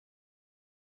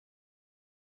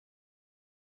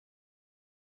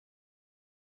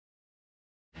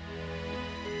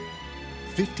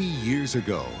50 years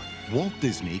ago, Walt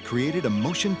Disney created a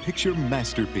motion picture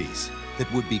masterpiece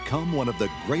that would become one of the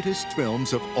greatest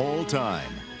films of all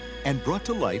time and brought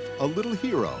to life a little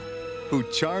hero who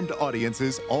charmed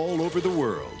audiences all over the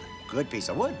world. Good piece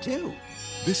of wood, too.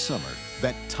 This summer,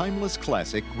 that timeless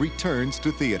classic returns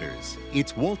to theaters.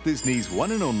 It's Walt Disney's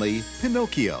one and only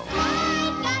Pinocchio.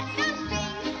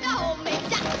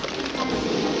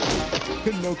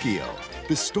 Pinocchio,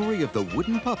 the story of the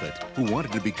wooden puppet who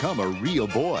wanted to become a real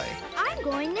boy. I'm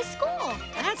going to school.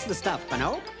 That's the stuff,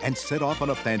 Pinocchio. And set off on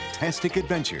a fantastic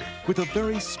adventure with a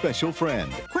very special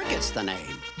friend. Cricket's the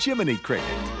name. Jiminy Cricket.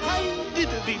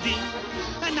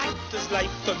 Hi-diddly-dee, a night is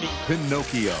life for me.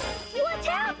 Pinocchio. What's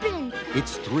happened?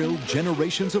 It's thrilled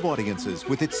generations of audiences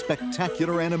with its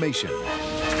spectacular animation,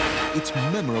 its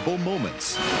memorable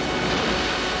moments,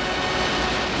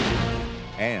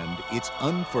 and its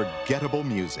unforgettable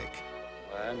music.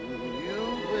 When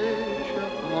you wish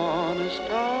upon a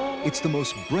star, It's the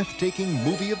most breathtaking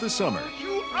movie of the summer,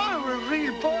 you are a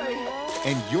real boy.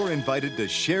 and you're invited to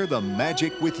share the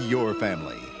magic with your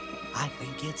family. I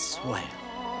think it's swell.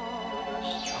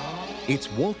 It's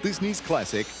Walt Disney's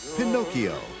classic,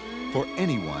 Pinocchio, for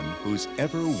anyone who's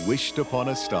ever wished upon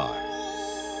a star.